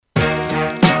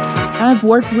I've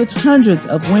worked with hundreds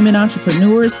of women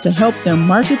entrepreneurs to help them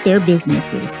market their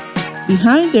businesses.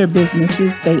 Behind their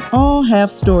businesses, they all have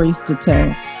stories to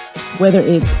tell. Whether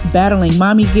it's battling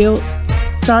mommy guilt,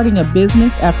 starting a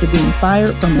business after being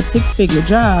fired from a six-figure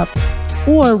job,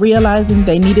 or realizing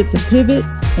they needed to pivot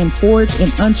and forge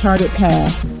an uncharted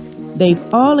path,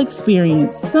 they've all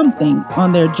experienced something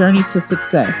on their journey to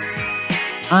success.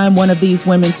 I'm one of these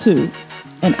women too,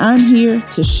 and I'm here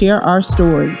to share our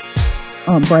stories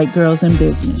on Bright Girls in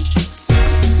Business.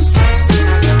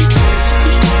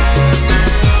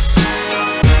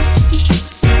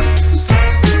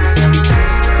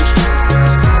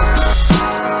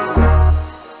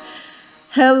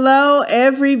 Hello,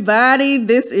 everybody.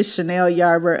 This is Chanel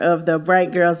Yarber of the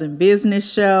Bright Girls in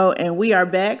Business show, and we are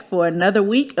back for another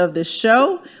week of the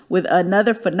show with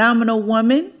another phenomenal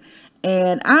woman.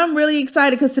 And I'm really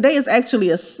excited because today is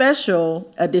actually a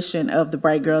special edition of the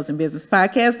Bright Girls in Business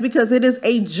podcast because it is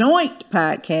a joint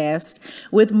podcast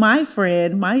with my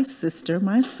friend, my sister,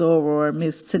 my soror,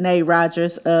 Miss Tanae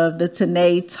Rogers of the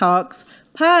Tanae Talks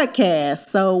podcast.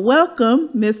 So welcome,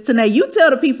 Miss Tanae. You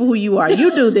tell the people who you are.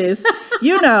 You do this.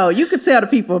 You can tell the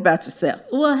people about yourself.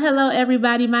 Well, hello,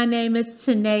 everybody. My name is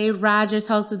Tanae Rogers,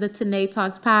 host of the Tanae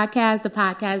Talks podcast, the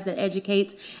podcast that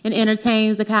educates and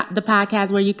entertains, the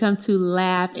podcast where you come to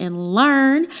laugh and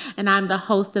learn. And I'm the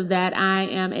host of that. I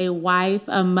am a wife,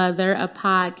 a mother, a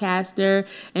podcaster,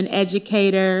 an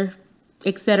educator,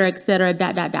 et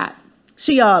cetera, ...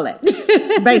 She all that,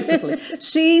 basically.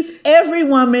 She's every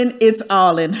woman. It's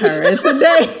all in her. And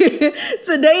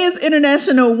today is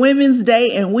International Women's Day,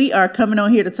 and we are coming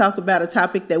on here to talk about a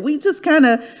topic that we just kind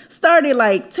of started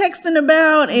like texting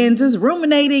about and just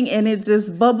ruminating, and it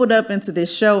just bubbled up into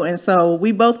this show. And so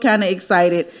we both kind of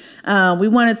excited. We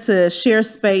wanted to share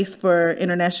space for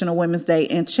International Women's Day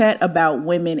and chat about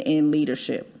women in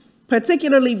leadership,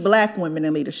 particularly Black women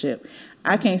in leadership.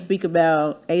 I can't speak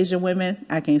about Asian women.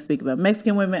 I can't speak about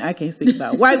Mexican women. I can't speak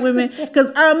about white women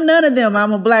because I'm none of them.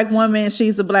 I'm a Black woman.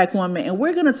 She's a Black woman. And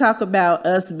we're going to talk about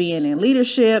us being in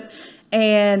leadership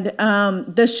and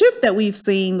the shift that we've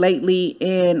seen lately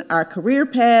in our career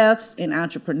paths, in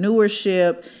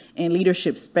entrepreneurship, and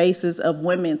leadership spaces of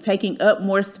women taking up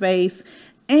more space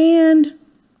and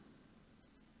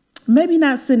maybe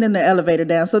not sending the elevator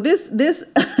down. So this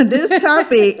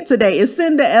topic today is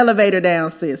send the elevator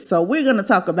down, sis. So we're going to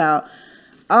talk about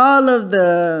all of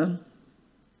the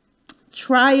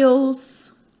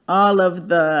trials, all of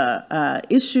the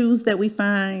issues that we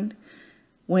find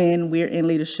when we're in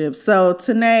leadership. So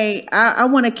Tanae, I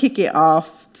want to kick it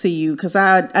off to you because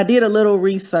I did a little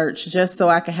research just so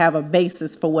I could have a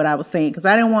basis for what I was saying. Because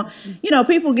I didn't want,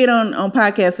 people get on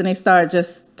podcasts and they start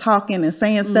just talking and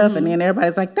saying stuff and then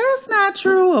everybody's like, that's not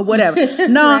true or whatever.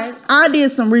 No, right. I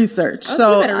did some research.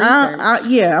 So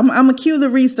I'm going to cue the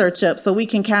research up so we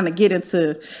can kind of get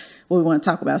into what we want to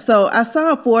talk about. So I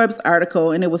saw a Forbes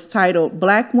article and it was titled,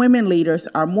 Black Women Leaders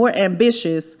Are More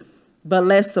Ambitious but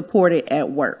Less Supported at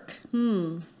Work.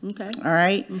 Okay. All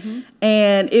right. Mm-hmm.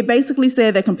 And it basically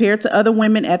said that compared to other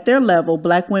women at their level,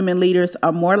 Black women leaders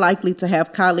are more likely to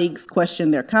have colleagues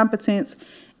question their competence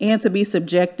and to be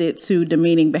subjected to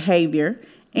demeaning behavior.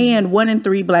 And 1 in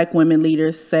 3 Black women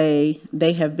leaders say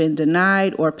they have been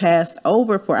denied or passed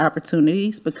over for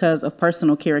opportunities because of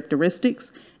personal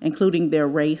characteristics, including their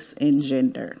race and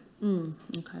gender.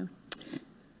 Okay.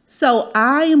 So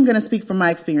I am going to speak from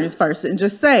my experience first and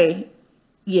just say,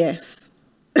 yes.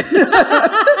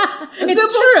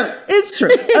 It's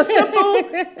true. A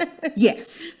simple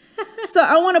yes. So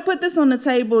I want to put this on the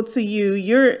table to you.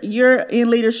 You're in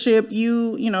leadership.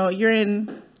 You're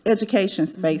in education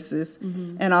spaces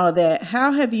and all of that.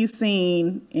 How have you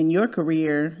seen in your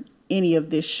career any of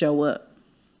this show up?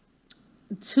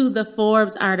 To the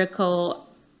Forbes article,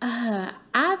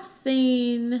 I've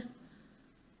seen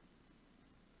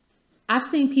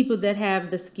people that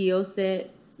have the skill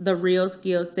set, the real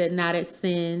skill set, not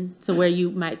ascend to where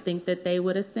you might think that they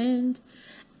would ascend,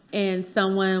 and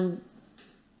someone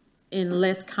in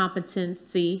less competent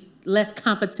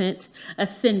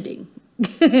ascending.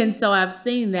 And so I've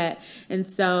seen that. And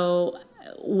so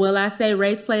will I say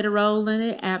race played a role in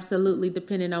it? Absolutely,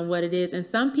 depending on what it is. And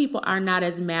some people are not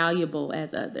as malleable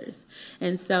as others.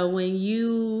 And so when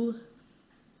you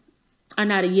are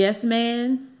not a yes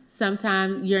man,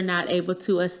 sometimes you're not able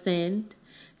to ascend.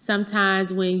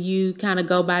 Sometimes when you kind of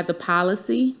go by the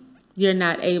policy, you're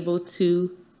not able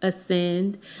to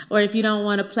ascend. Or if you don't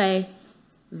want to play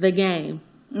the game,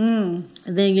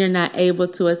 then you're not able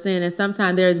to ascend. And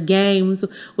sometimes there's games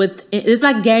it's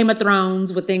like Game of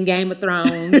Thrones within Game of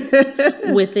Thrones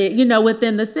with it,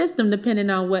 within the system, depending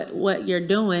on what you're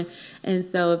doing. And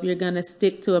so if you're going to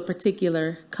stick to a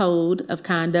particular code of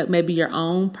conduct, maybe your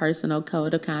own personal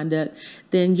code of conduct,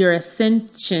 then your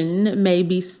ascension may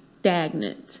be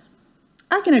stagnant.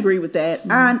 I can agree with that.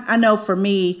 I know for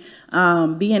me,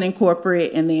 being in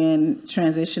corporate and then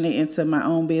transitioning into my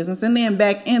own business and then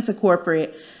back into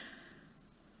corporate,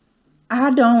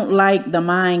 I don't like the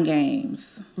mind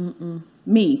games.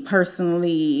 Me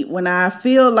personally, when I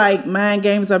feel like mind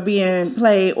games are being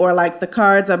played or like the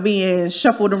cards are being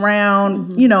shuffled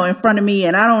around, in front of me,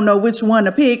 and I don't know which one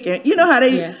to pick, and you know how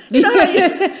they, like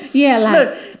look,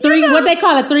 what they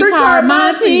call a three-card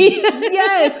Monty.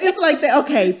 Yes, it's like that.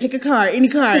 Okay, pick a card, any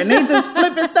card, and they just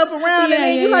flipping stuff around, and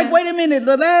then you're like, wait a minute,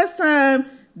 the last time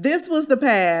this was the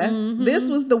path, this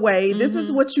was the way, this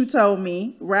is what you told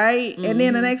me, right? And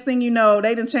then the next thing you know,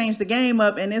 they done changed the game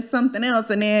up, and it's something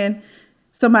else, and then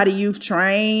somebody you've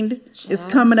trained is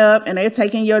coming up and they're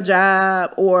taking your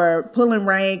job or pulling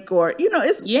rank or,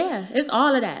 it's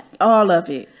all of that. All of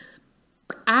it.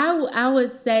 I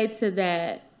would say to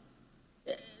that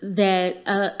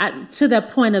to the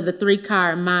point of the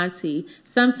 3-card Monty,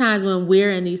 sometimes when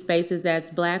we're in these spaces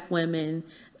as Black women,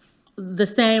 the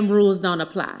same rules don't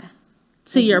apply.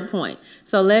 To your point.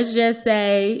 So let's just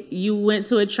say you went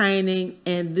to a training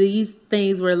and these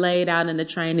things were laid out in the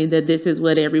training that this is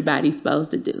what everybody's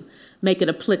supposed to do. Make it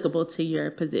applicable to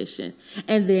your position.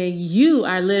 And then you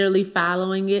are literally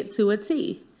following it to a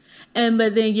T.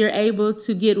 But then you're able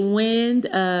to get wind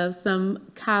of some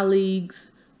colleagues'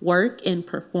 work and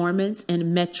performance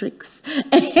and metrics.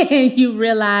 And you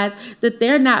realize that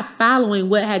they're not following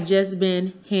what had just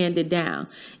been handed down.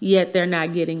 Yet they're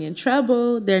not getting in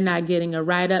trouble. They're not getting a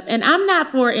write-up. And I'm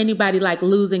not for anybody like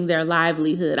losing their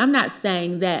livelihood. I'm not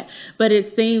saying that. But it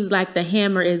seems like the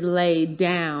hammer is laid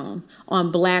down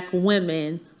on Black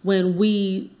women when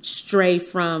we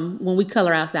when we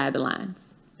color outside the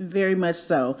lines. Very much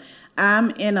so. I'm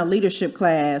in a leadership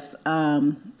class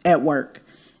at work.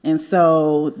 And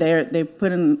so they're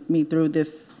putting me through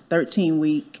this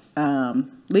 13-week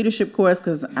leadership course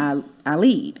because I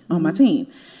lead on my team.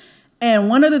 And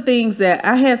one of the things that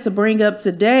I had to bring up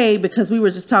today, because we were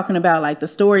just talking about like the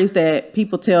stories that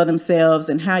people tell themselves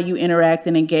and how you interact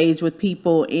and engage with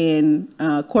people in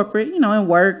corporate, in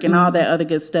work and all that other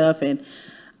good stuff. And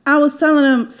I was telling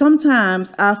them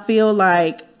sometimes I feel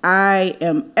like I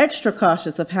am extra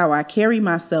cautious of how I carry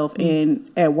myself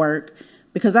at work,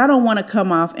 because I don't want to come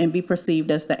off and be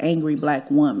perceived as the angry Black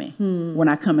woman when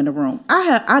I come in the room.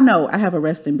 I know I have a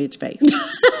resting bitch face.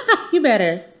 You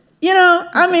better.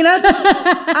 I'm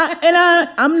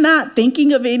not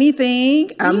thinking of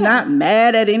anything. I'm not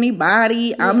mad at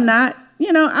anybody. Yeah. I'm not,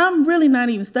 I'm really not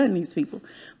even studying these people.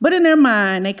 But in their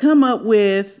mind, they come up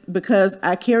with, because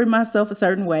I carry myself a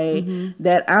certain way,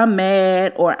 that I'm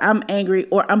mad or I'm angry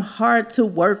or I'm hard to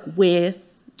work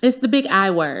with. It's the big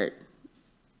I word.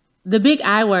 The big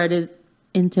I word is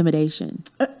intimidation.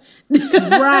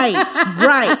 Right.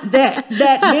 That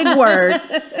big word.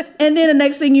 And then the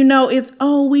next thing you know, it's,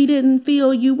 we didn't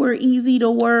feel you were easy to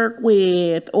work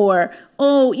with, or,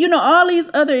 all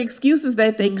these other excuses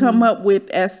that they come up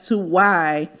with as to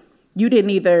why you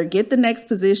didn't either get the next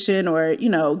position or,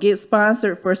 get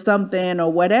sponsored for something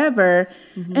or whatever.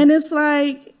 And it's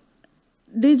like,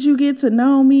 did you get to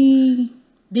know me?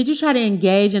 Did you try to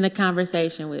engage in a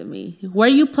conversation with me? Were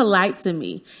you polite to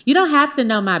me? You don't have to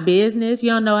know my business.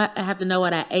 You don't have to know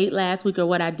what I ate last week or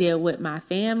what I did with my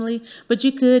family. But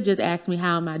you could just ask me,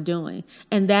 how am I doing?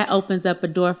 And that opens up a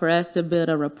door for us to build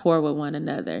a rapport with one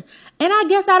another. And I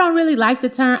guess I don't really like the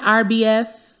term RBF,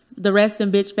 the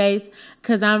resting bitch face,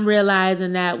 because I'm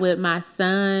realizing that with my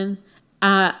son,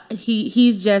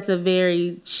 he's just a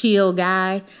very chill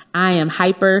guy. I am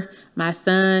hyper. My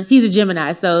son, he's a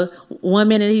Gemini. So 1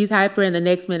 minute he's hyper and the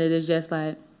next minute is just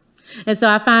like, and so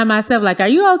I find myself like, are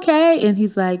you okay? And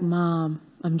he's like, Mom,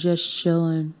 I'm just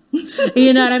chilling.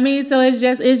 You know what I mean? So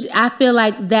I feel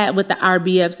like that with the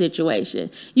RBF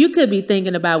situation. You could be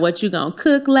thinking about what you're going to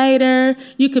cook later.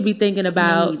 You could be thinking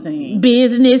about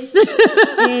business.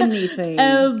 Anything.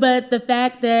 But the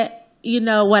fact that,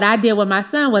 what I did with my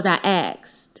son was I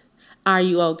asked, are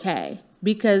you okay?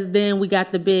 Because then we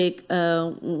got the big,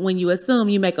 when you assume,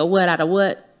 you make a what out of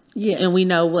what, and we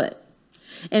know what.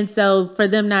 And so for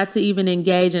them not to even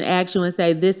engage and ask you and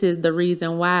say, this is the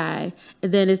reason why,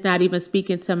 then it's not even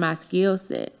speaking to my skill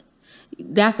set.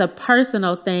 That's a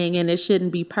personal thing, and it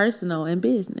shouldn't be personal in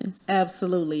business.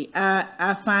 Absolutely. I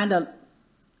have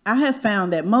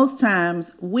found that most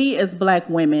times we as Black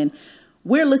women,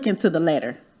 we're looking to the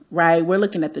letter, right? We're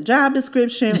looking at the job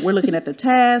description. We're looking at the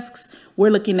tasks.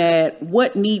 We're looking at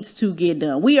what needs to get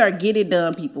done. We are get it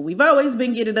done people. We've always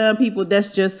been get it done people.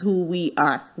 That's just who we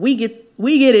are. We get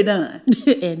it done.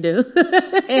 And do.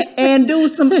 and do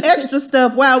some extra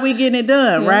stuff while we getting it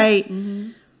done, right? Mm-hmm.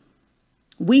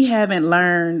 We haven't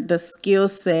learned the skill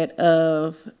set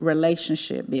of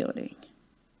relationship building.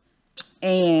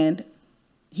 And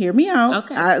hear me out.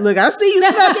 Okay. I see you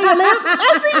smacking your lips.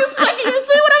 I see you smacking. You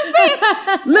see what I'm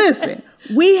saying? Listen,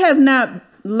 we have not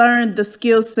learned the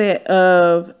skill set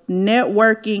of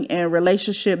networking and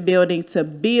relationship building to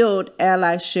build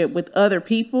allyship with other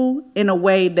people in a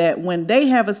way that when they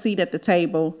have a seat at the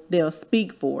table, they'll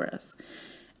speak for us.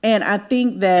 And I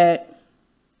think that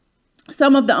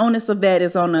some of the onus of that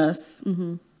is on us,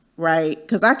 mm-hmm. right?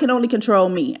 Because I can only control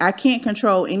me. I can't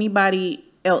control anybody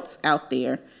else out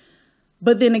there.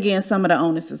 But then again, some of the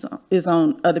onus is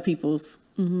on other people's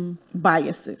mm-hmm.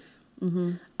 biases.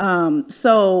 Mm-hmm.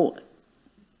 So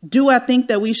do I think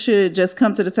that we should just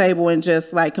come to the table and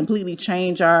just like completely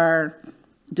change our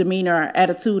demeanor, our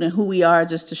attitude, and who we are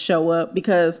just to show up?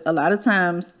 Because a lot of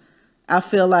times I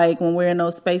feel like when we're in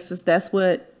those spaces, that's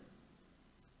what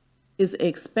is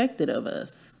expected of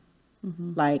us.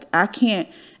 Mm-hmm. Like I can't,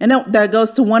 and that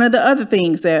goes to one of the other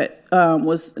things that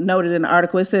was noted in the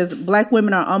article. It says Black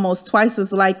women are almost twice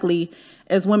as likely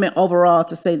as women overall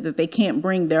to say that they can't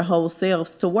bring their whole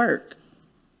selves to work.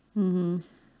 Mm-hmm.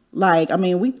 Like, I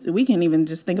mean, we can even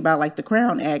just think about like the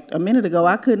Crown Act. A minute ago,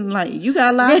 I couldn't like, you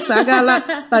got lots, I got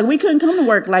lots. Like we couldn't come to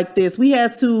work like this. We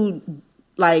had to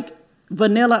like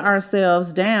vanilla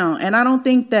ourselves down. And I don't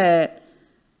think that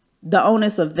the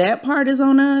onus of that part is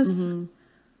on us. Mm-hmm.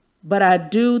 But I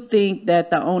do think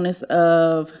that the onus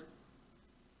of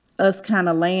us kind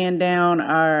of laying down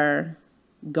our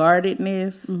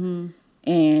guardedness mm-hmm.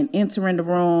 and entering the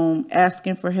room,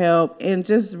 asking for help, and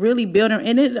just really building.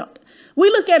 And we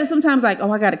look at it sometimes like,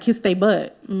 oh, I got to kiss their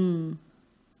butt. Mm.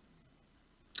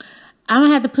 I'm going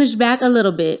to have to push back a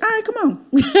little bit. All right, come on.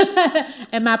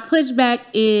 And my pushback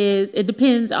is, it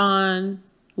depends on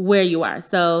where you are.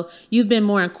 So you've been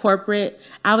more in corporate.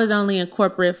 I was only in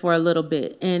corporate for a little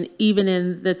bit. And even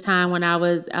in the time when I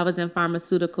was in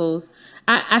pharmaceuticals,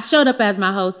 I showed up as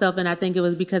my whole self. And I think it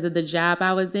was because of the job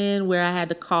I was in where I had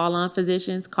to call on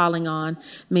physicians. Calling on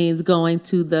means going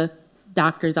to the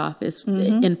doctor's office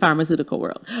mm-hmm. in pharmaceutical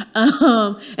world.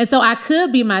 And so I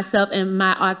could be myself, and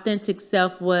my authentic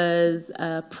self was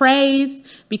praised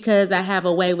because I have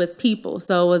a way with people.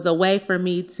 So it was a way for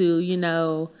me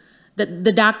to,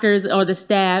 the doctors or the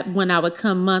staff, when I would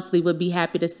come monthly, would be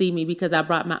happy to see me because I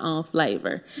brought my own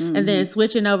flavor. Mm-hmm. And then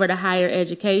switching over to higher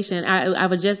education, I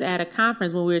was just at a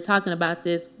conference when we were talking about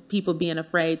this, people being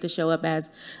afraid to show up as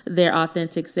their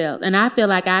authentic self. And I feel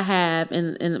like I have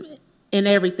in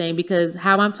everything, because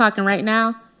how I'm talking right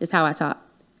now is how I talk.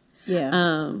 Yeah.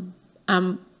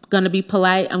 I'm going to be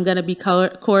polite. I'm going to be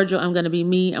cordial. I'm going to be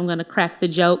me. I'm going to crack the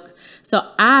joke. So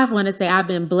I want to say I've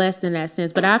been blessed in that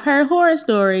sense. But I've heard horror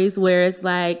stories where it's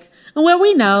like, where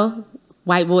we know,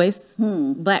 white voice,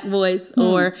 black voice,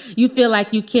 or you feel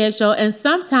like you can't show. And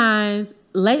sometimes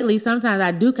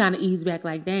I do kind of ease back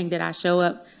like, dang, did I show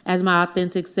up as my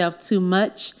authentic self too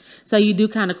much? So you do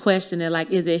kind of question it, like,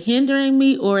 is it hindering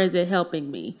me or is it helping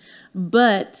me?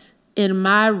 But in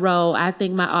my role, I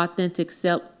think my authentic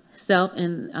self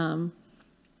and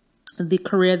the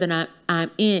career that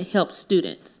I'm in helps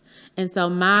students. And so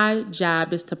my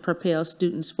job is to propel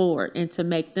students forward and to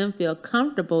make them feel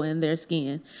comfortable in their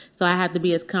skin. So I have to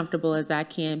be as comfortable as I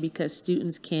can because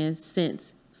students can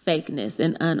sense fakeness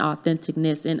and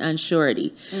unauthenticness and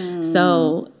unsurety.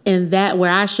 So in that,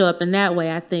 where I show up in that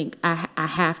way, I think I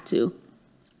have to.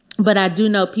 But I do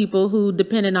know people who,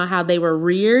 depending on how they were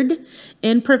reared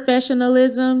in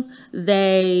professionalism,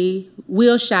 they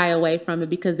will shy away from it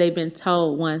because they've been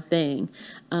told one thing.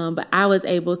 But I was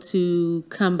able to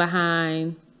come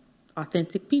behind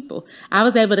authentic people. I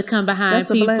was able to come behind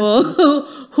people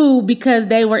who, because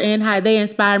they were they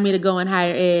inspired me to go in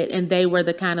higher ed, and they were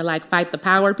the kind of like fight the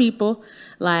power people.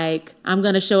 Like, I'm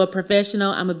going to show up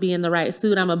professional. I'm going to be in the right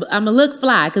suit. I'm going to look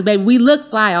fly. Because, baby, we look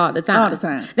fly all the time. All the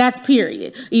time. That's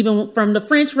period. Even from the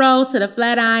French roll to the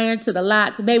flat iron to the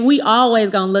lock. Baby, we always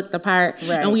going to look the part.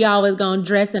 Right. And we always going to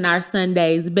dress in our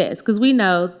Sunday's best. Because we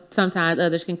know sometimes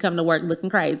others can come to work looking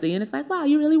crazy. And it's like, wow,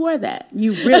 you really wore that.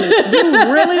 You really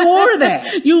wore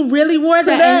that. You really wore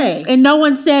today. That. And no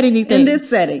one said anything. In this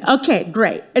setting. Okay,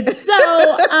 great. And so,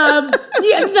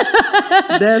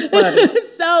 yes. That's funny.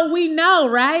 So we know,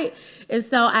 right? And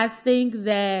so I think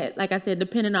that, like I said,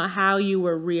 depending on how you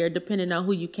were reared, depending on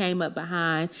who you came up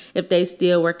behind, if they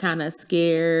still were kind of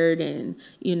scared and,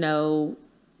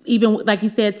 even like you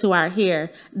said, to our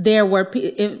hair, there were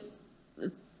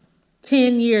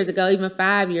 10 years ago, even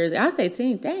 5 years ago. I say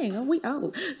 10, dang, are we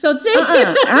old? So 10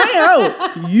 I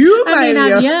ain't old. You might be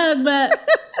I'm young, but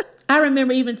I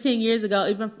remember even 10 years ago,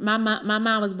 even my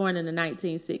mom was born in the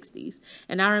 1960s.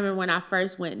 And I remember when I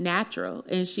first went natural,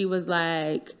 and she was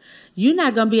like, you're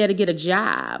not going to be able to get a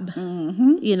job.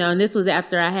 You know, and this was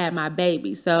after I had my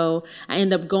baby. So I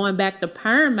ended up going back to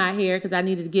perm my hair because I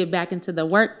needed to get back into the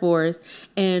workforce.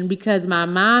 And because my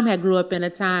mom had grew up in a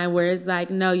time where it's like,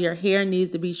 no, your hair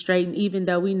needs to be straightened, even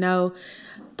though we know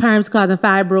perms causing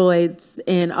fibroids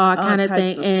and all kind of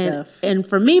things. And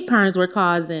for me, perms were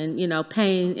causing, you know,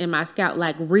 pain in my scalp,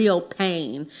 like real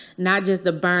pain, not just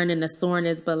the burn and the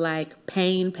soreness, but like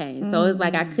pain. So it's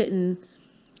like I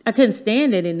couldn't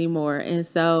stand it anymore. And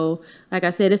so, like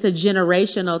I said, it's a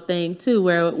generational thing too,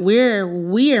 where we're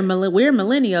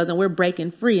millennials and we're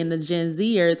breaking free, and the Gen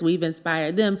Zers, we've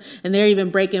inspired them, and they're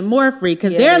even breaking more free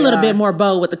because they're a little bit more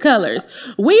bold with the colors.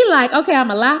 We like, okay, I'm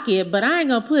gonna lock it, but I ain't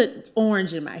gonna put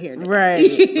orange in my hair now.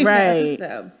 Right.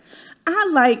 So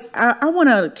I want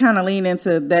to kind of lean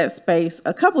into that space.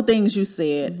 A couple things you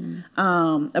said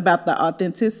about the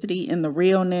authenticity and the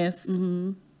realness.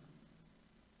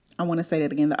 I want to say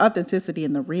that again, the authenticity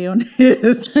and the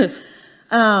realness.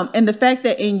 And the fact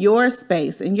that in your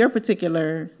space, in your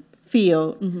particular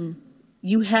field,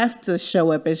 you have to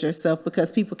show up as yourself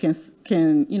because people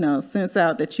can, you know, sense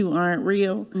out that you aren't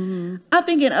real. I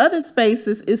think in other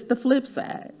spaces, it's the flip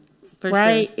side,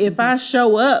 right? Sure. If I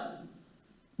show up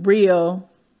real,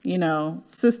 you know,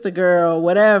 sister girl,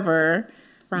 whatever,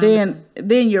 then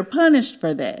you're punished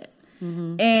for that.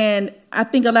 And I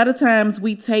think a lot of times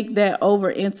we take that over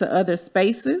into other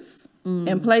spaces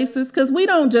and places, because we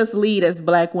don't just lead as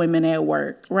Black women at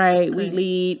work, right? We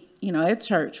lead, you know, at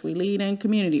church. We lead in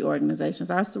community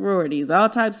organizations, our sororities, all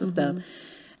types of stuff.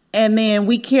 And then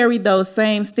we carry those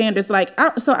same standards. Like,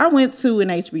 I went to an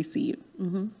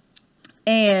HBCU.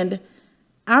 And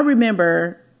I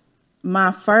remember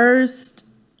my first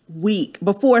week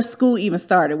before school even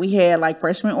started, we had like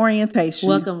freshman orientation.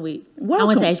 Welcome week. I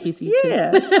went to HBCU too. I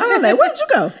was like, where'd you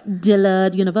go?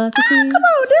 Dillard University. Come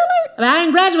on, Dillard. But I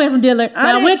didn't graduate from Dillard.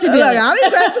 I went to Dillard. Look, I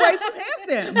didn't graduate from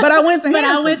Hampton, but I went to Hampton. But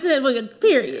I went to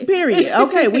period.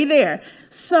 Okay, we there.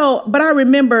 So, but I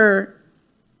remember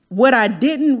what I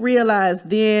didn't realize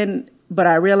then, but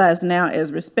I realize now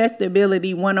as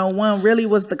Respectability 101 really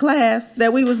was the class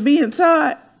that we was being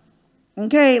taught.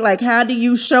 Okay, like, how do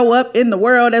you show up in the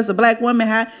world as a Black woman?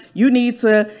 How you need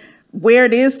to wear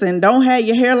this and don't have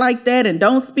your hair like that and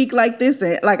don't speak like this.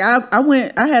 And like I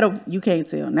had you can't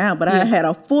tell now, but I had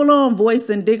a full-on voice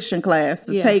and diction class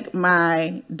to take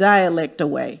my dialect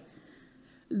away.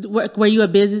 Were you a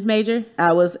business major?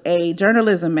 I was a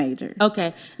journalism major.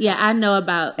 Okay. Yeah, I know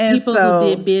about people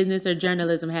who did business or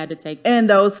journalism had to take. And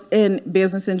those in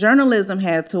business and journalism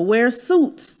had to wear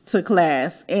suits to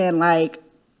class, and like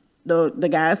the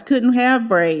guys couldn't have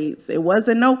braids. It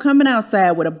wasn't no coming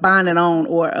outside with a bonnet on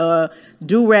or a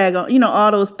do-rag on, you know,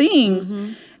 all those things.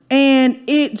 And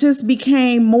it just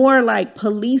became more like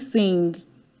policing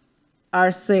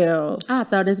ourselves. I'll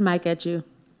throw this mic at you.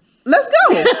 Let's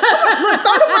go. Look, throw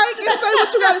the mic and say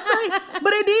what you got to say.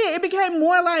 But it did. It became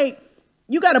more like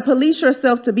you got to police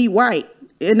yourself to be white.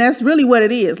 And that's really what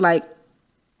it is. Like,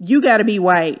 you got to be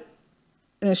white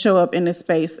and show up in this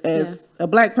space as a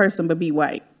Black person, but be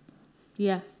white.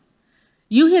 Yeah.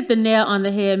 You hit the nail on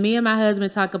the head. Me and my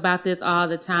husband talk about this all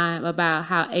the time, about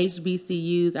how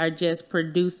HBCUs are just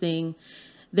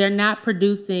they're not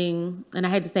producing, and I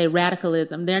hate to say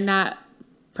radicalism, they're not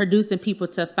producing people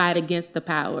to fight against the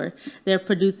power. They're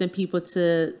producing people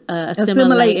to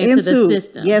assimilate into the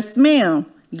system. Yes, ma'am.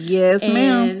 Yes,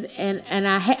 ma'am. And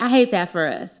I hate that for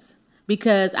us.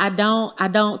 Because I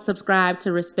don't subscribe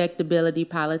to respectability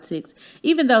politics,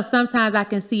 even though sometimes I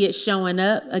can see it showing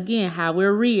up again, how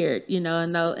we're reared, you know,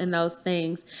 in those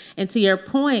things. And to your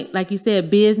point, like you said,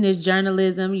 business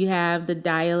journalism, you have the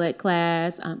dialect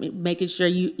class, making sure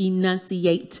you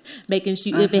enunciate, making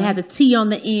sure if it has a T on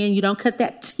the end, you don't cut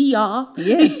that T off.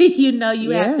 Yeah. You know, you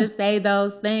have to say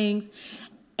those things.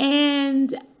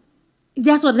 And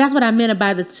that's what I meant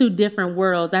by the two different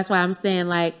worlds. That's why I'm saying,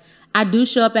 like, I do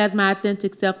show up as my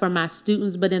authentic self for my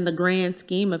students, but in the grand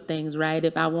scheme of things, right?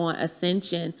 If I want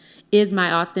ascension, is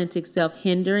my authentic self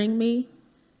hindering me?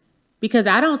 Because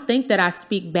I don't think that I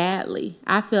speak badly.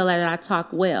 I feel that I talk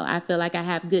well. I feel like I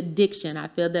have good diction. I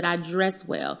feel that I dress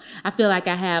well. I feel like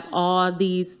I have all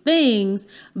these things,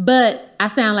 but I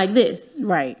sound like this.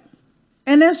 Right.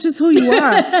 And that's just who you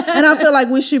are. And I feel like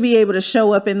we should be able to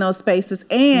show up in those spaces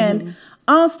and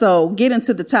also get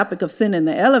into the topic of sending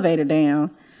the elevator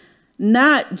down.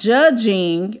 not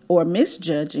judging or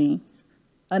misjudging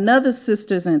another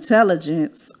sister's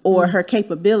intelligence or her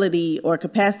capability or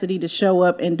capacity to show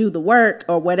up and do the work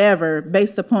or whatever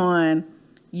based upon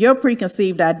your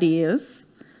preconceived ideas.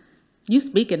 You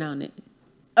speaking on it.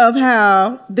 Of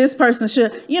how this person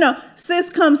should, sis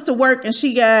comes to work and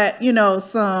she got,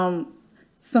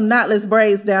 some knotless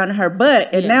braids down her butt.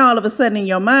 And now all of a sudden in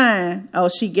your mind, oh,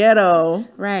 she ghetto.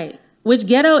 Right. Which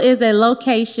ghetto is a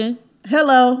location.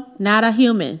 Hello. Not a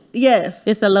human. Yes.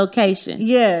 It's a location.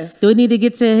 Yes. Do we need to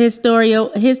get to history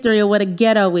of what a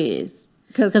ghetto is?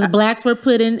 Because blacks were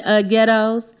put in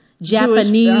ghettos.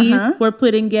 Japanese were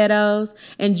put in ghettos,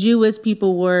 and Jewish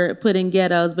people were put in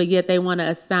ghettos, but yet they want to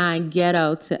assign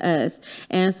ghetto to us.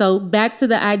 And so back to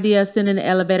the idea of sending the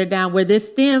elevator down, where this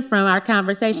stemmed from our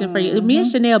conversation. For you, me and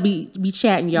Chanel be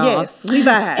chatting, y'all. Yes, we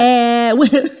vibe. And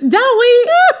don't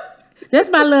we?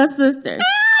 That's my little sister.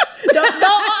 Don't,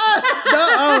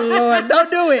 oh Lord,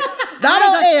 don't do it. Not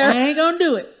on air. I ain't gonna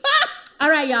do it. All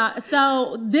right, y'all.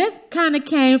 So this kind of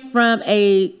came from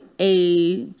a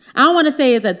I don't want to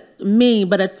say it's a meme,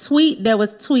 but a tweet that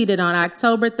was tweeted on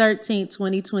October 13th,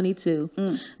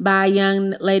 2022 by a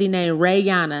young lady named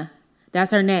Rayana.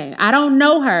 That's her name. I don't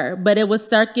know her, but it was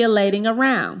circulating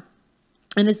around.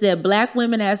 And it said, Black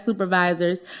women as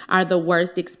supervisors are the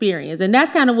worst experience. And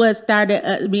that's kind of what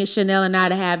started me and Chanel and I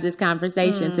to have this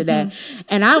conversation today.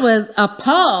 And I was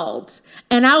appalled.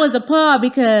 And I was appalled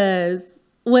because,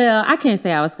 well, I can't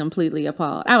say I was completely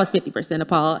appalled. I was 50%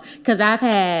 appalled because I've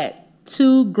had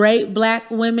 2 great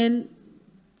Black women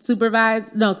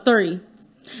supervise, no, 3.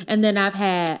 And then I've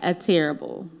had a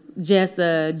terrible, just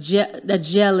a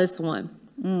jealous one.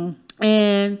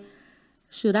 And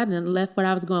shoot, I didn't left where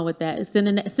I was going with that. It's still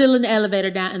in the elevator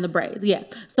down in the braids. Yeah.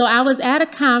 So I was at a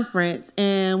conference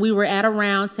and we were at a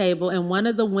round table, and one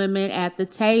of the women at the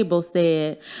table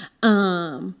said,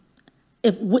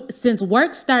 since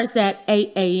work starts at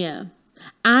 8 a.m.,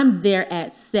 I'm there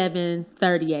at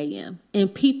 7:30 a.m.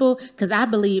 And people, because I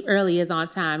believe early is on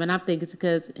time, and I'm thinking it's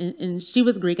because, and she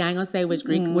was Greek. I ain't gonna say which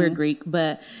Greek. We're Greek,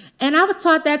 and I was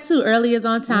taught that too. Early is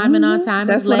on time, and on time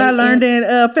That's is late. That's what I learned in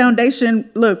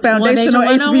foundational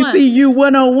HBCU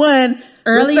 101.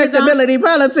 Early Respectability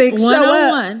politics. Show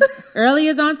up. Early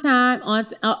is on time.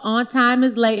 On time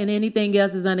is late, and anything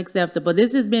else is unacceptable.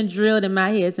 This has been drilled in my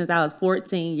head since I was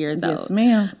 14 years old. Yes,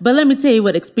 ma'am. But let me tell you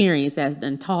what experience has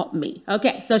done taught me.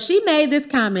 Okay, so she made this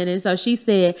comment, and so she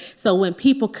said, so when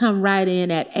people come right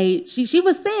in at 8, she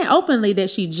was saying openly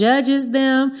that she judges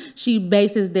them. She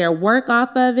bases their work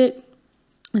off of it.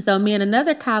 And so me and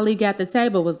another colleague at the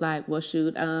table was like, well,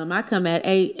 shoot, I come at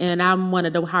 8 and I'm one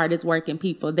of the hardest working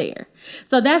people there.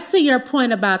 So that's to your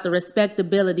point about the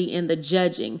respectability in the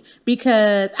judging,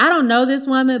 because I don't know this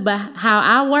woman, but how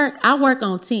I work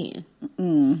on 10,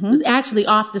 actually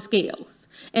off the scales.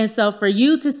 And so for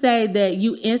you to say that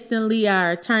you instantly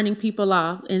are turning people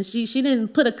off, and she didn't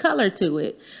put a color to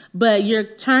it, but you're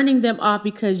turning them off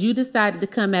because you decided to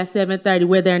come at 7:30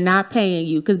 where they're not paying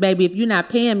you. Because baby, if you're not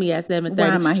paying me at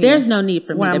 7:30, there's no need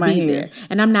for me to be there,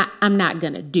 and I'm not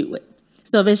gonna do it.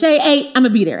 So if it's 8, I'm gonna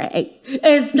be there at 8.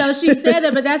 And so she said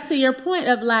that, but that's to your point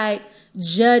of like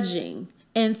judging.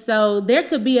 And so there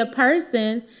could be a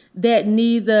person that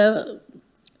needs a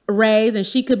raise, and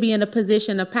she could be in a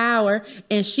position of power,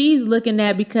 and she's looking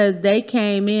at because they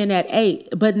came in at 8,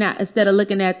 but not, instead of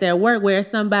looking at their work, where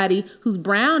somebody who's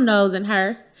brown nosing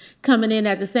her coming in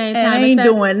at the same time and ain't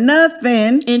doing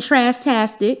nothing and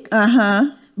trash-tastic.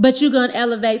 But you're gonna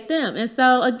elevate them. And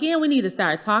so again, we need to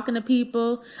start talking to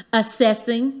people,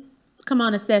 assessing. Come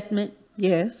on, assessment.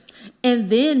 Yes. And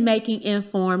then making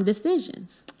informed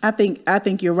decisions. I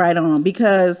think you're right on,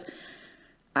 because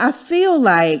I feel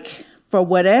like, for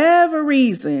whatever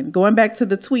reason, going back to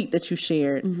the tweet that you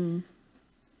shared, and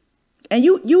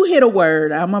you hit a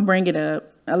word, I'm going to bring it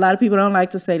up. A lot of people don't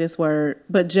like to say this word,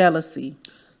 but jealousy.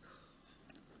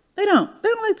 They don't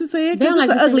like to say it because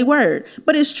it's an ugly word,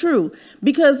 but it's true.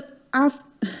 Because I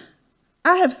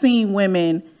have seen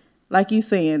women, like you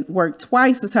saying, work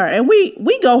twice as hard. And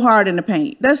we go hard in the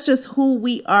paint. That's just who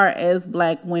we are as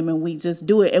Black women. We just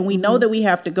do it. And we know that we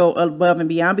have to go above and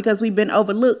beyond because we've been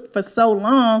overlooked for so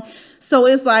long. So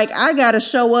it's like, I got to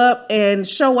show up and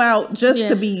show out just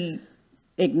to be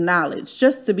acknowledged,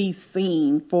 just to be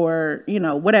seen for,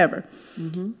 whatever.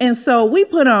 And so we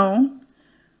put on,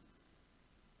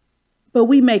 but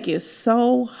we make it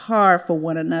so hard for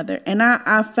one another. And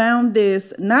I found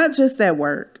this not just at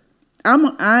work.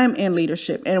 I'm in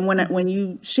leadership, and when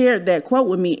you shared that quote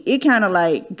with me, it kind of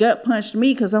like gut punched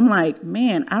me, because I'm like,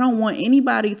 man, I don't want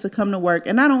anybody to come to work,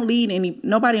 and I don't lead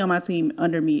nobody on my team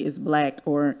under me is Black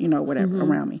or whatever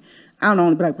around me. I'm the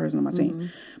only Black person on my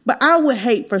team, But I would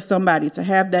hate for somebody to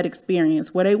have that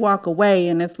experience where they walk away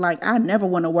and it's like, I never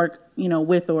want to work,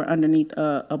 with or underneath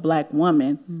a Black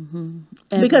woman.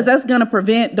 Because that's going to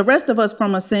prevent the rest of us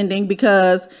from ascending,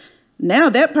 because now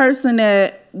that person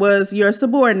that was your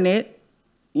subordinate,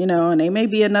 and they may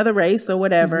be another race or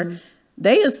whatever,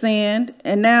 they ascend.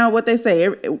 And now what they say,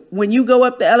 when you go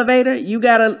up the elevator,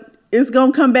 it's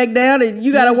going to come back down and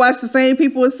you got to watch the same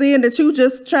people ascend that you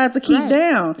just tried to keep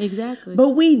down. Exactly. But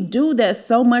we do that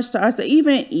so much to ourselves.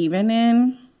 Even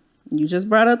in, you just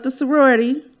brought up the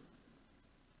sorority.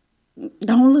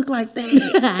 Don't look like that.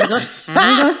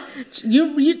 Truth.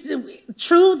 But we do.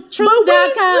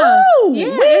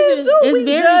 We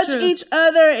judge true. each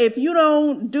other. If you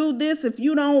don't do this, if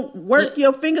you don't work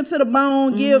your finger to the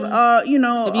bone, give if you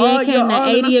ain't came to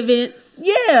 80 events.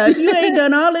 Yeah, if you ain't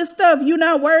done all this stuff, you're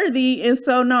not worthy. And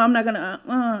so no, I'm not gonna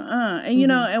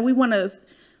and and we want to.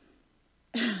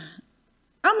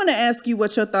 I'm gonna ask you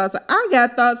what your thoughts are. I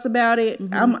got thoughts about it.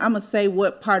 I'm gonna say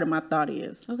what part of my thought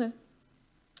is. Okay.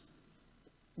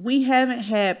 We haven't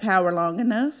had power long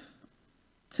enough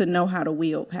to know how to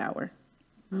wield power.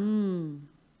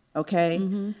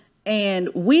 Okay? And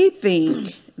we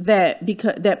think that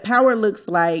because that power looks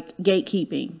like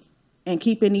gatekeeping and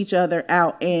keeping each other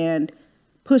out and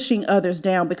pushing others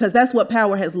down, because that's what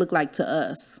power has looked like to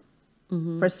us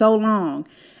for so long.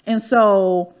 And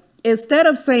so instead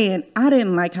of saying, I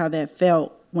didn't like how that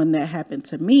felt when that happened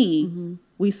to me,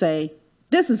 we say,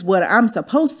 this is what I'm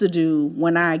supposed to do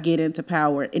when I get into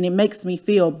power. And it makes me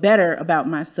feel better about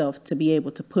myself to be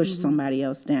able to push somebody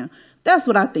else down. That's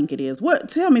what I think it is.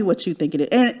 Tell me what you think it is.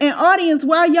 And audience,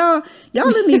 while y'all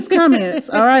in these comments,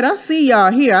 all right, I see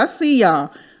y'all here. I see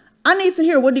y'all. I need to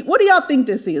hear, what do y'all think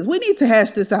this is? We need to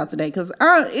hash this out today, because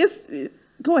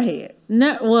go ahead.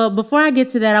 No, well, before I get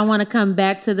to that, I want to come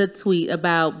back to the tweet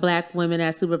about Black women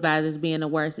as supervisors being the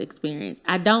worst experience.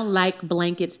 I don't like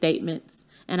blanket statements.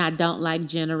 And I don't like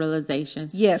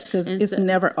generalizations. Yes, because it's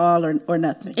never all or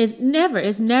nothing. It's never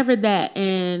that.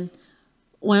 And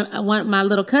when my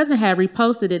little cousin had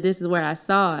reposted it, this is where I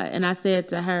saw it. And I said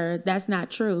to her, that's not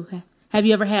true. Have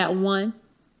you ever had one?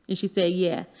 And she said,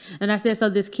 yeah. And I said, so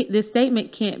this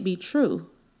statement can't be true.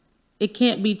 It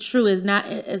can't be true. It's not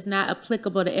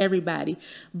applicable to everybody.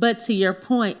 But to your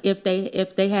point, if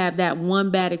they have that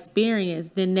one bad experience,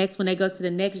 then when they go to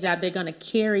the next job, they're going to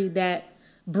carry that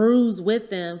bruise with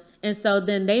them, and so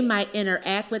then they might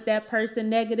interact with that person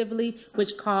negatively,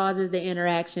 which causes the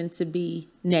interaction to be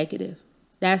negative.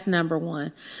 That's number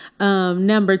one.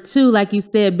 Number two, like you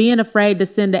said, being afraid to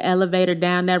send the elevator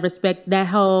down, that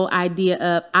whole idea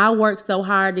of, I worked so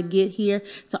hard to get here,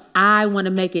 so I want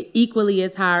to make it equally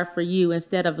as hard for you,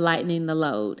 instead of lightening the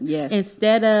load. Yes.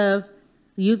 Instead of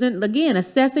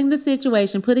assessing the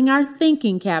situation, putting our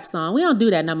thinking caps on. We don't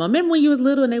do that no more. Remember when you was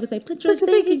little and they would say, put your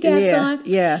thinking caps on?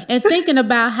 Yeah. And thinking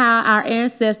about how our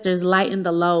ancestors lightened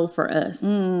the load for us.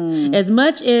 As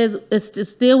much as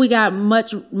still we got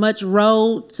much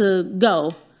road to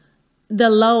go, the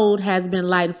load has been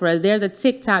lightened for us. There's a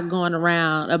TikTok going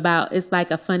around about, it's like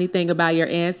a funny thing about your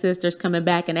ancestors coming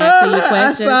back and asking you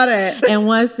questions. I saw that. And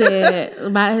one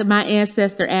said, my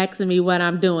ancestor asking me what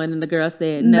I'm doing. And the girl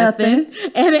said, nothing.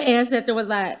 And the ancestor was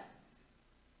like,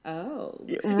 oh.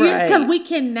 Right. Because we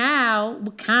can now,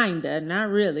 not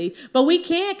really, but we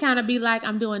can kind of be like,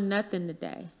 I'm doing nothing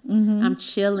today. I'm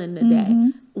chilling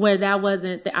today. Where that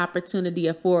wasn't the opportunity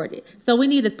afforded. So we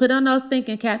need to put on those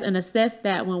thinking caps and assess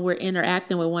that when we're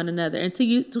interacting with one another. And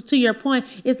to your point,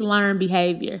 it's learned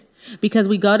behavior. Because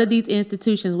we go to these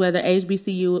institutions, whether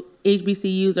HBCUs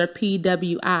or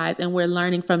PWIs, and we're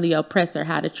learning from the oppressor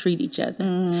how to treat each other.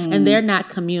 And they're not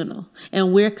communal.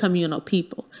 And we're communal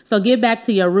people. So get back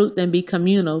to your roots and be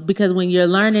communal. Because when you're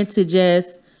learning to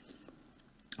just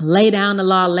lay down the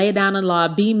law,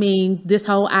 be mean, this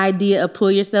whole idea of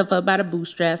pull yourself up by the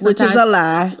bootstraps. Which is a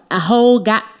lie. A whole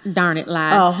god darn it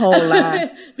lie. A whole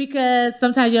lie. Because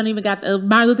sometimes you don't even got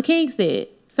Martin Luther King said,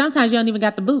 sometimes you don't even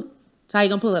got the boot. So how you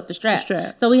gonna pull up the strap?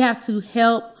 So we have to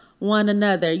help one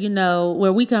another.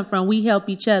 Where we come from, we help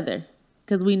each other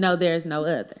because we know there's no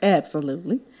other.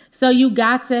 Absolutely. So you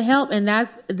got to help, and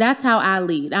that's how I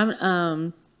lead.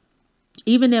 I'm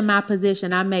even in my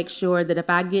position, I make sure that if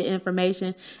I get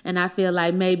information and I feel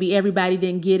like maybe everybody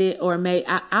didn't get it, or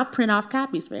I'll print off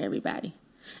copies for everybody,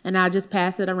 and I'll just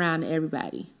pass it around to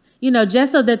everybody.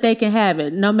 Just so that they can have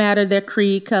it, no matter their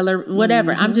creed, color,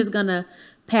 whatever. I'm just gonna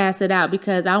pass it out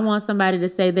because I want somebody to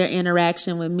say their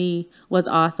interaction with me was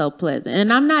also pleasant.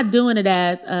 And I'm not doing it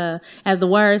as the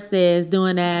word says,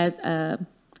 doing as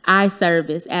eye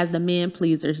service as the men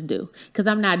pleasers do, because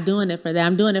I'm not doing it for that.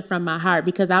 I'm doing it from my heart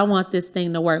because I want this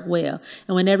thing to work well.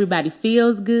 And when everybody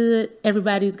feels good,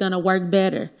 everybody's going to work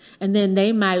better. And then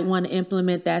they might want to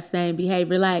implement that same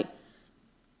behavior. Like,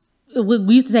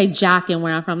 we used to say jocking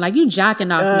where I'm from. Like, you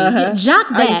jocking off me. Jock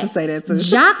that. I used to say that too.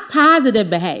 Jock positive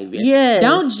behavior. Yes.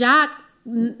 Don't jock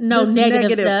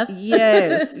negative stuff.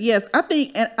 Yes, yes. I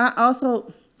think, and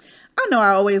I know I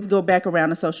always go back around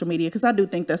to social media because I do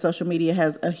think that social media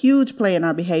has a huge play in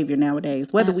our behavior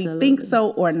nowadays, whether we think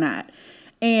so or not.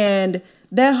 And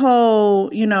that whole,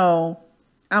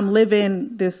 I'm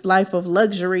living this life of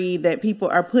luxury that people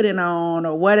are putting on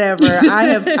or whatever. I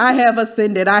have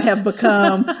ascended. I have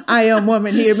become. I am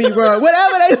woman. Hear me roar.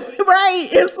 Whatever they right.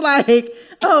 It's like,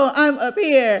 oh, I'm up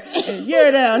here and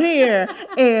you're down here,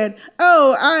 and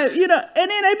and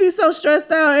then they be so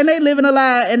stressed out and they living a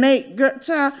lie and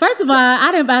child. First of all,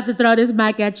 I done about to throw this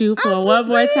mic at you for one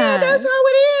more time. That's how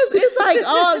it is. It's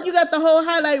like you got the whole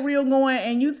highlight reel going,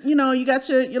 and you got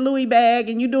your Louis bag,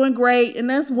 and you're doing great, and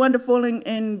that's wonderful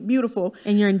and beautiful.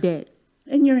 And you're in debt.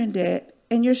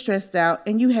 And you're stressed out,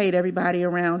 and you hate everybody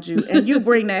around you, and you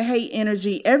bring that hate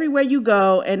energy everywhere you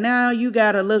go. And now you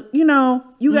gotta look, you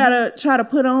gotta try to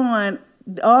put on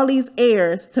all these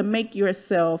airs to make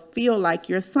yourself feel like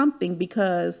you're something,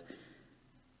 because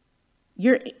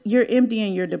you're empty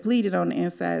and you're depleted on the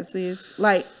inside, sis.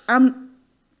 Like,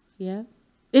 yeah,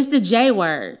 it's the J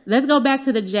word. Let's go back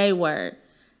to the J word.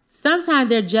 Sometimes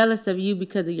they're jealous of you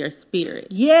because of your spirit.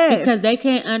 Yes. Because they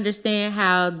can't understand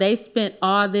how they spent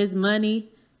all this money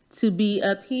to be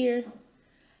up here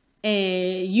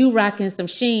and you rocking some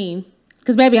Shein.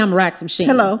 Because, baby, I'm rocking some Shein.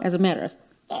 Hello. As a matter of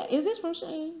fact. Is this from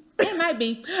Shein? It might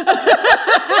be.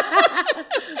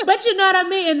 But you know what I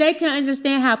mean? And they can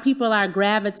understand how people are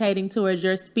gravitating towards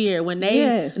your spirit when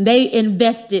they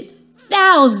invested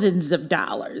thousands of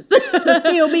dollars. To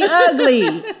still be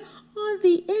ugly. On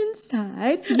the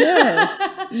inside. Yes.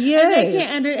 Yes.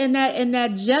 And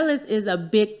that jealous is a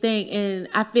big thing. And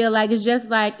I feel like it's just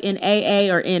like in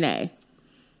AA or NA.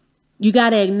 You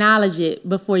got to acknowledge it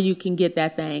before you can get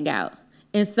that thing out.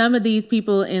 And some of these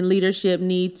people in leadership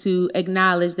need to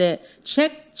acknowledge that.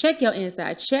 Check your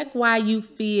inside. Check why you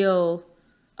feel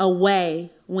a way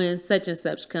when such and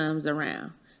such comes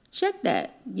around. Check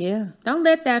that. Yeah. Don't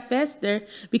let that fester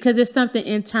because it's something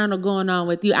internal going on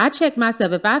with you. I check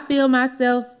myself. If I feel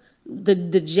myself, the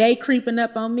J creeping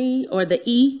up on me, or the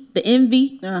E, the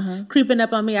envy creeping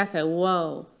up on me, I say,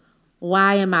 whoa,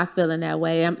 why am I feeling that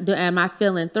way? Am I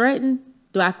feeling threatened?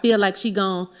 Do I feel like she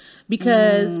gone?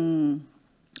 Because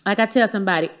like I tell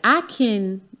somebody, I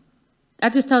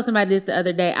just told somebody this the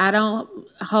other day. I don't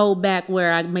hold back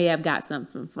where I may have got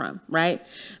something from, right?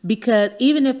 Because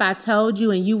even if I told you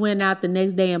and you went out the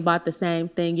next day and bought the same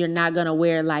thing, you're not going to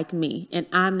wear it like me, and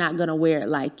I'm not going to wear it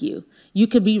like you. You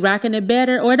could be rocking it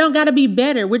better, or it don't got to be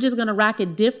better. We're just going to rock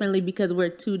it differently because we're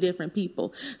two different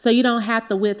people. So you don't have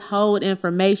to withhold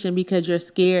information because you're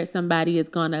scared somebody is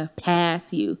going to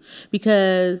pass you.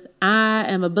 Because I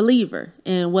am a believer,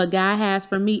 and what God has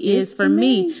for me is for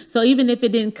me. So even if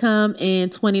it didn't come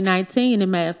in 2019, it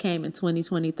may have came in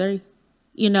 2023.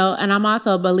 And I'm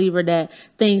also a believer that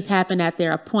things happen at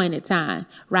their appointed time.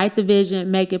 Write the vision,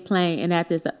 make it plain, and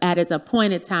at its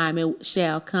appointed time, it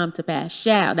shall come to pass.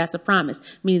 Shall, that's a promise.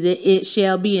 Means it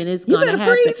shall be, and it's going to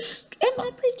happen. Preach. Am I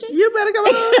preaching? You better go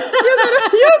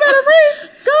on. You better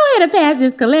preach. Go ahead and pass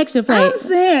this collection plate. I'm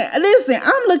saying, listen,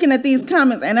 I'm looking at these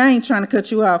comments, and I ain't trying to cut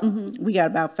you off. We got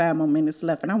about 5 more minutes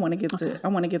left, and I want to get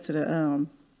to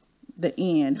the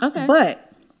end. Okay, but.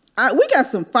 We got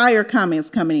some fire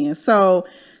comments coming in. So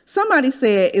somebody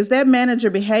said, is that manager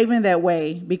behaving that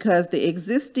way because the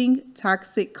existing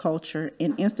toxic culture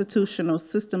and institutional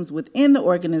systems within the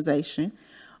organization,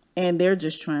 and they're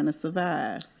just trying to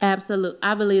survive? Absolutely.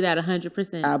 I believe that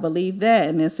 100%. I believe that.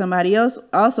 And then somebody else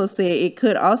also said it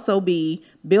could also be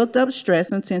built up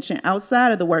stress and tension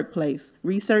outside of the workplace.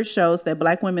 Research shows that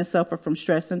Black women suffer from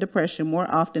stress and depression more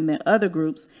often than other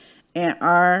groups and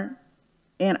are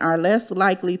less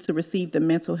likely to receive the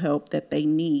mental help that they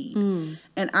need.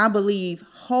 And I believe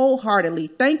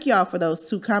wholeheartedly, thank y'all for those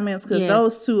 2 comments, because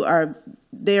those 2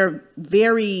 they're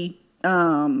very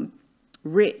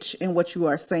rich in what you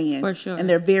are saying. For sure. And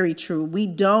they're very true. We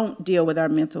don't deal with our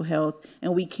mental health,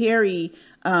 and we carry,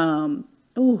 I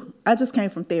just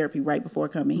came from therapy right before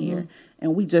coming here,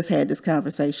 and we just had this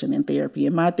conversation in therapy,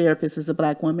 and my therapist is a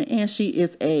Black woman, and she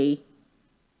is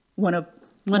one of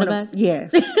us?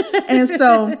 Yes. And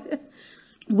so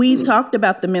we talked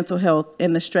about the mental health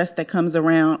and the stress that comes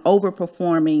around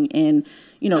overperforming and,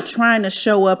 trying to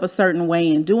show up a certain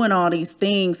way and doing all these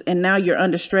things. And now you're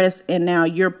under stress, and now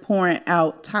you're pouring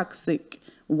out toxic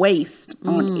waste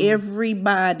on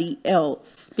everybody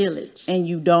else. Spillage. And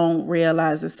you don't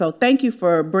realize it. So thank you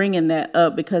for bringing that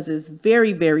up, because it's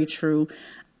very, very true.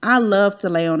 I love to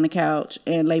lay on the couch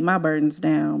and lay my burdens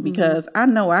down, because I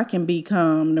know I can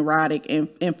become neurotic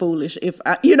and foolish if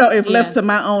left to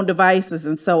my own devices.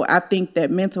 And so I think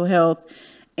that mental health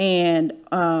and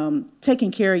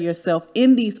taking care of yourself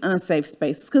in these unsafe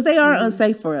spaces, because they are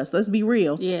unsafe for us. Let's be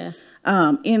real. Yeah.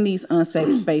 In these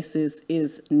unsafe spaces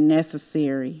is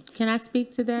necessary. Can I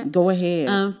speak to that? Go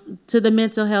ahead. To the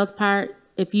mental health part,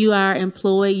 if you are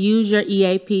employed, use your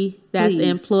EAP. That's the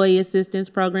Employee Assistance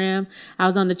Program. I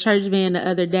was on the church van the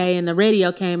other day, and the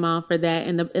radio came on for that.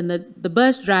 And the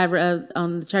bus driver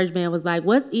on the church van was like,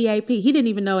 "What's EAP?" He didn't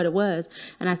even know what it was.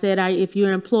 And I said, if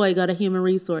you're employed, go to Human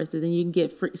Resources, and you can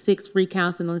get 6 free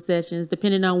counseling sessions.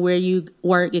 Depending on where you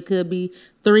work, it could be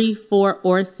 3, 4,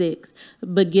 or 6.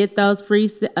 But get those free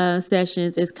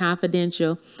sessions. It's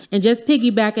confidential. And just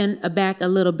piggybacking back a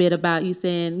little bit about you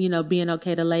saying, being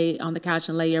okay to lay on the couch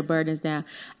and lay your burdens down.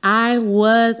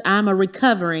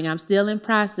 I'm still in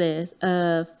process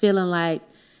of feeling like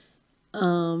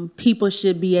people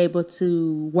should be able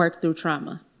to work through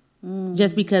trauma.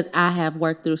 Just because I have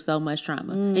worked through so much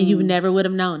trauma. And you never would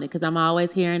have known it, because I'm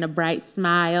always hearing a bright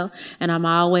smile and I'm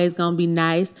always going to be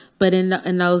nice. But in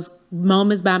those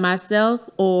moments by myself,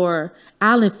 or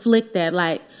I'll inflict that,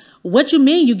 like, what you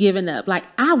mean you giving up? Like,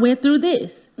 I went through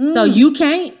this, so you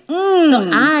can't? So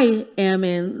I am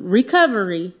in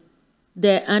recovery,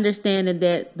 that understanding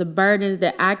that the burdens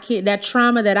that that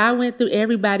trauma that I went through,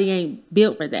 everybody ain't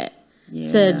built for that.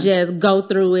 To just go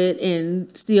through it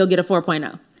and still get a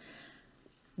 4.0.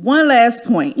 One last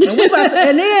point. And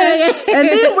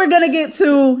then we're going to get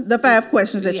to the 5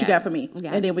 questions that you got for me.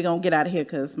 And then we're going to get out of here,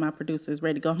 because my producer is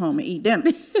ready to go home and eat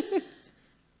dinner.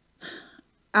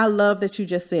 I love that you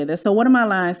just said that. So one of my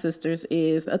line sisters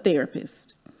is a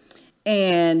therapist.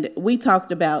 And we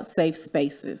talked about safe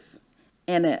spaces.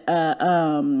 And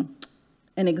an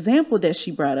example that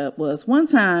she brought up was one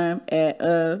time at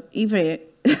an event,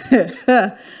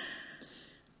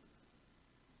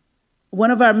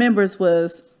 one of our members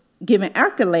was given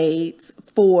accolades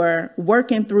for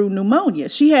working through pneumonia.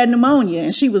 She had pneumonia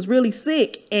and she was really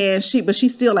sick, but she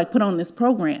still like put on this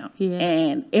program.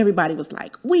 And everybody was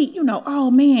like,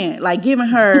 oh man, like giving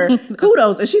her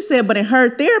kudos. And she said, but in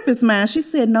her therapist's mind, she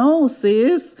said, no,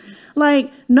 sis.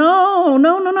 Like, no.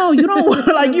 You don't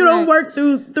like, you don't work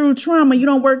through trauma. You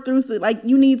don't work through, like,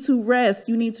 you need to rest.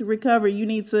 You need to recover. You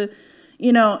need to,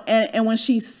 and when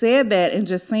she said that, and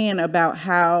just saying about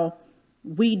how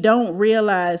we don't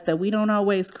realize that we don't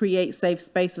always create safe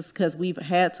spaces because we've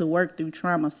had to work through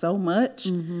trauma so much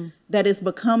that it's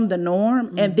become the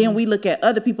norm. And then we look at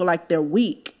other people like they're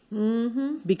weak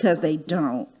because they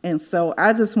don't. And so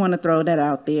I just want to throw that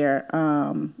out there.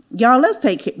 Y'all, let's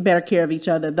take better care of each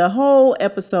other. The whole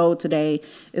episode today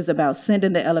is about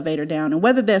sending the elevator down, and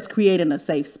whether that's creating a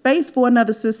safe space for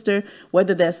another sister,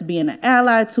 whether that's being an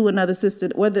ally to another sister,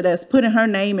 whether that's putting her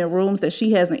name in rooms that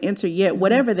she hasn't entered yet,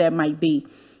 whatever that might be.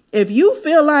 If you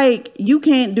feel like you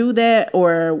can't do that,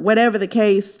 or whatever the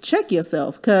case, check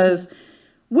yourself, because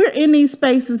we're in these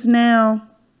spaces now.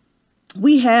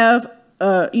 We have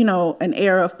an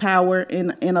era of power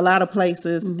in a lot of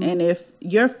places. And if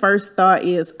your first thought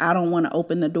is, I don't want to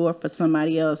open the door for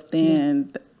somebody else,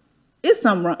 then it's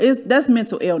something wrong. That's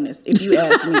mental illness, if you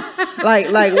ask me.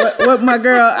 like what my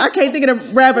girl, I can't think of the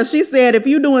rapper, she said, if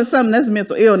you're doing something, that's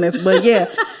mental illness. But yeah,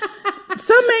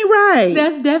 something ain't right.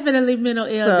 That's definitely mental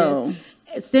illness.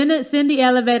 So send the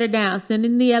elevator down.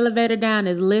 Sending the elevator down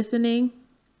is listening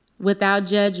without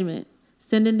judgment.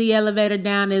 Sending the elevator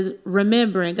down is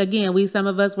remembering. Again, some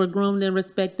of us were groomed in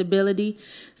respectability.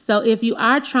 So if you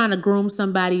are trying to groom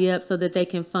somebody up so that they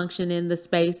can function in the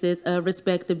spaces of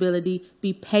respectability,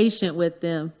 be patient with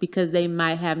them, because they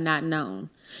might have not known.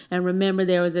 And remember,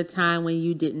 there was a time when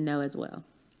you didn't know as well.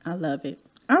 I love it.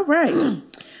 All right.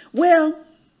 Well,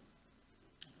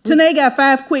 Tanae got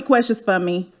 5 quick questions for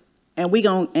me. And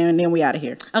then we out of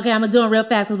here. Okay, I'm gonna do it real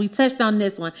fast because we touched on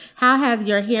this one. How has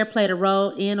your hair played a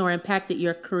role in or impacted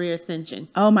your career ascension?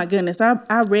 Oh my goodness,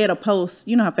 I read a post.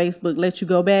 You know how Facebook lets you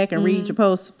go back and read your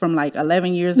posts from like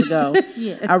 11 years ago.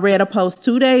 Yes. I read a post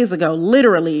 2 days ago,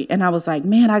 literally, and I was like,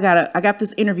 man, I got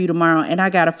this interview tomorrow, and I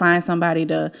gotta find somebody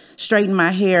to straighten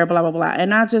my hair, blah blah blah.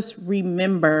 And I just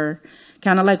remember,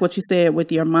 kind of like what you said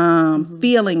with your mom,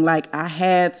 feeling like I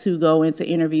had to go into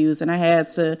interviews and I had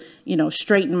to,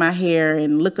 straighten my hair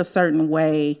and look a certain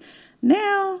way.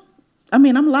 Now, I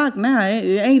mean, I'm locked now.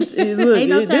 This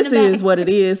is what it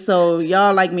is. So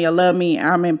y'all like me or love me,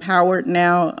 I'm empowered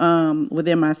now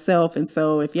within myself. And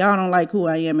so if y'all don't like who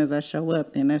I am as I show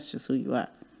up, then that's just who you are.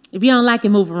 If you don't like it,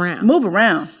 move around. Move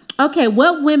around. Okay,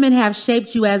 what women have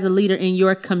shaped you as a leader in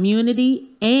your community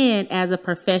and as a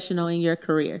professional in your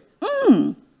career?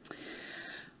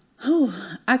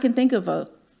 I can think of a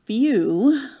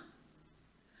few,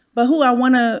 but who I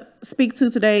want to speak to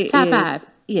today Top 5.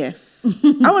 Yes.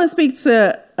 I want to speak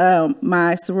to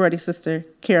my sorority sister,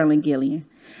 Carolyn Gillian.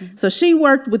 So she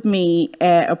worked with me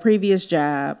at a previous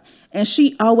job, and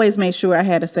she always made sure I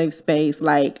had a safe space.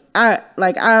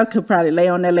 I could probably lay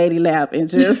on that lady lap and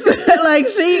just like,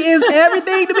 she is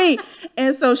everything to me.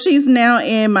 And so she's now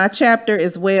in my chapter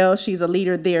as well. She's a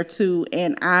leader there too.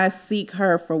 And I seek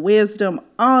her for wisdom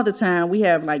all the time. We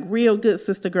have like real good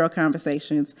sister girl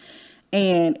conversations.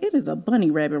 And it is a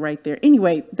bunny rabbit right there.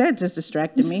 Anyway, that just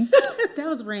distracted me. That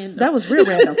was random. That was real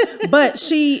random. But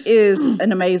she is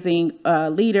an amazing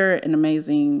leader, an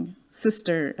amazing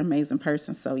sister, amazing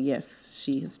person. So yes,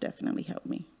 she has definitely helped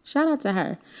me. Shout out to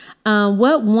her.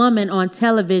 What woman on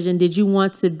television did you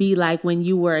want to be like when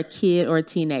you were a kid or a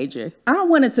teenager? I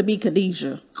wanted to be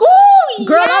Khadijah. Ooh,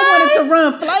 Girl, yes! I wanted to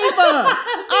run Flavor.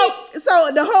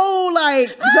 So the whole like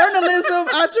journalism,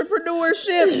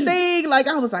 entrepreneurship thing, like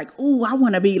I was like, ooh, I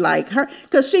want to be like her.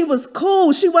 Because she was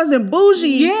cool. She wasn't bougie.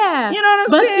 Yeah. You know what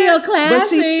I'm but saying? Still classy. But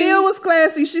she still was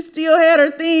classy. She still had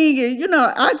her thing. And,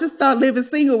 I just thought living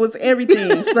single was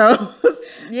everything. So,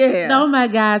 yeah. Oh, my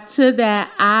God. To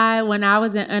that, when I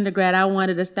was in undergrad, I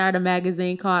wanted to start a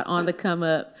magazine called On the Come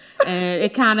Up. And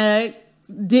it kind of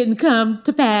didn't come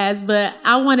to pass, but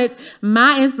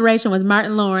my inspiration was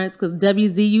Martin Lawrence, because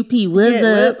WZUP was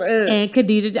up, and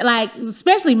Khadijah, like,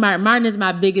 especially Martin. Martin is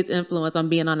my biggest influence on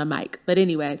being on the mic. But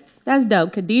anyway, that's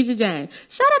dope. Khadijah Jane.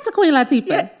 Shout out to Queen Latifah.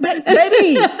 Yeah,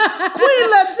 baby. Queen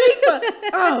Latifah.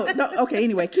 Oh, no. Okay,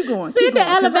 anyway, keep going. Send the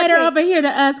elevator over here to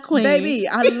us, Queen. Baby,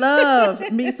 I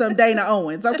love me some Dana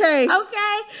Owens, okay?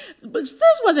 Okay. But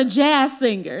sis was a jazz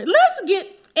singer.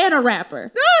 And a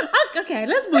rapper. Okay,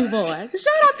 let's move on.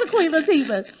 Shout out to Queen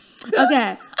Latifah.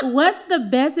 Okay, what's the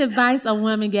best advice a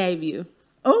woman gave you?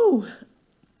 Oh,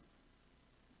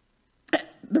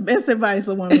 the best advice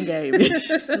a woman gave me.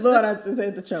 Lord, I just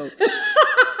had to choke.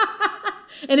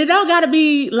 And it don't got to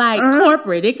be like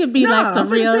corporate. It could be like some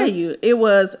real. I'm gonna tell you, it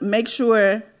was make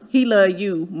sure he love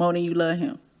you more than you love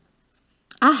him.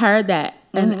 I heard that,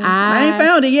 and I ain't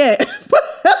found it yet.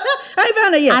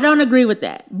 I don't agree with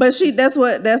that. But that's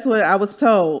what I was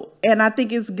told. And I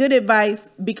think it's good advice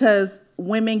because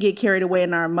women get carried away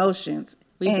in our emotions.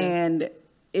 And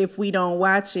if we don't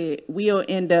watch it, we'll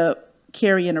end up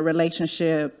carrying a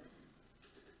relationship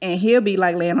and he'll be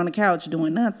like laying on the couch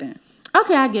doing nothing.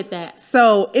 Okay, I get that.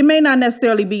 So it may not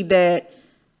necessarily be that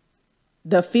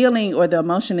the feeling or the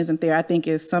emotion isn't there. I think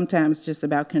it's sometimes just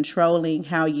about controlling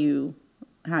how you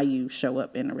show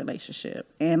up in a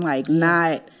relationship and like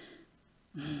not,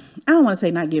 I don't want to say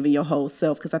not giving your whole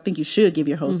self, because I think you should give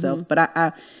your whole self. But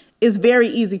I it's very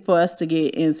easy for us to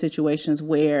get in situations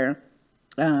where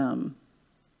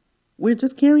we're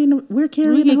carrying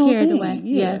the whole thing. Away.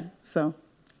 Yeah. So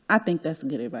I think that's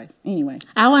good advice. Anyway,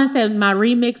 I want to say my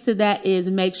remix to that is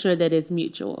make sure that it's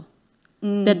mutual,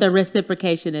 that the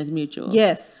reciprocation is mutual.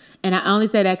 Yes. And I only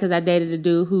say that because I dated a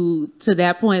dude who, to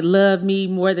that point, loved me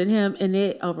more than him, and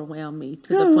it overwhelmed me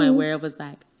to the point where it was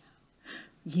like,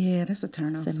 yeah, that's a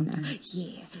turn off sometimes.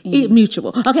 Yeah. It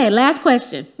mutual. Okay, last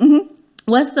question. Mm-hmm.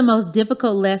 What's the most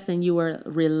difficult lesson you were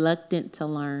reluctant to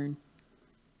learn?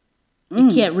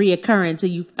 It kept reoccurring until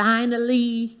you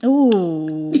finally...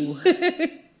 Ooh.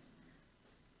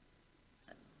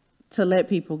 To let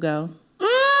people go.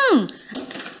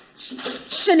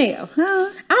 Chanel.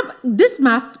 This is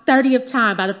my 30th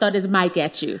time I throw this mic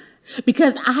at you.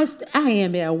 Because I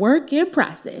am a work in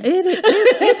process.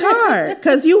 It's hard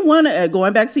because you want to,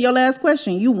 going back to your last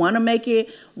question, you want to make it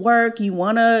work. You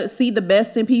want to see the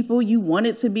best in people. You want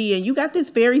it to be, and you got this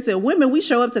fairy tale. Women, we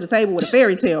show up to the table with a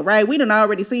fairy tale, right? We done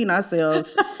already seen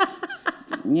ourselves,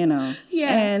 Yeah.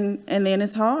 And then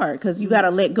it's hard because you got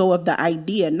to let go of the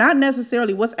idea, not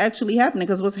necessarily what's actually happening,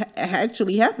 because what's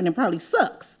actually happening probably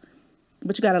sucks,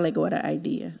 but you got to let go of the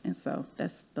idea. And so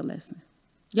that's the lesson.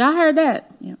 Y'all heard that?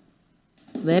 Yeah.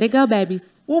 Let it go,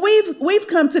 babies. Well, we've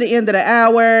come to the end of the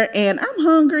hour, and I'm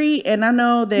hungry, and I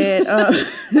know that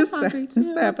it's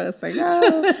time for us to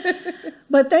go.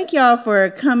 But thank y'all for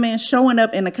coming, showing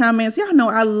up in the comments. Y'all know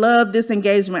I love this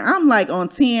engagement. I'm like on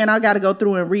 10. I got to go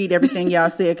through and read everything y'all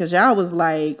said because y'all was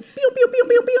like, pew, pew, pew,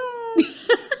 pew, pew.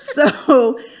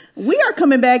 So we are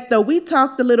coming back, though. We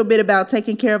talked a little bit about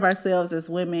taking care of ourselves as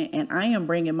women, and I am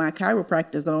bringing my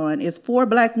chiropractors on. It's 4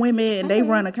 Black women, and they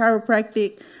run a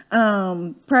chiropractic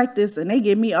practice, and they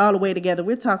get me all the way together.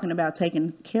 We're talking about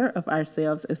taking care of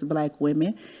ourselves as Black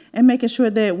women and making sure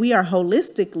that we are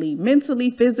holistically,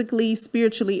 mentally, physically,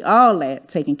 spiritually, all that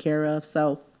taken care of.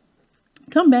 So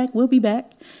come back. We'll be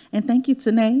back. And thank you,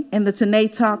 Tanae, and the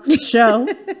Tanae Talks show.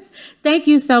 Thank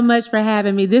you so much for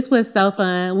having me. This was so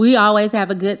fun. We always have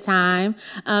a good time.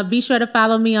 Be sure to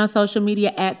follow me on social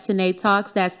media at Tanae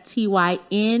Talks. That's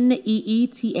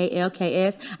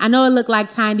TYNEETALKS. I know it looked like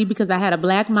Tiny because I had a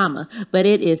Black mama, but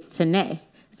it is Tanae.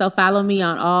 So follow me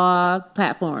on all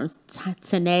platforms.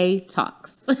 Tanae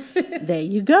Talks. There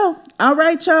you go. All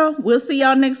right, y'all. We'll see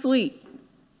y'all next week.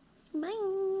 Bye.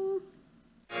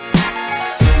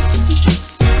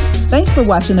 Thanks for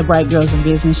watching the Bright Girls in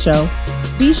Business show.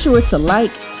 Be sure to like,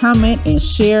 comment, and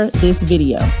share this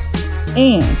video.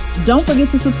 And don't forget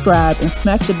to subscribe and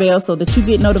smack the bell so that you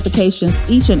get notifications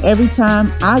each and every time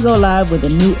I go live with a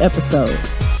new episode.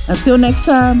 Until next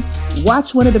time,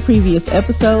 watch one of the previous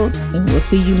episodes, and we'll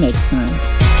see you next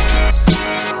time.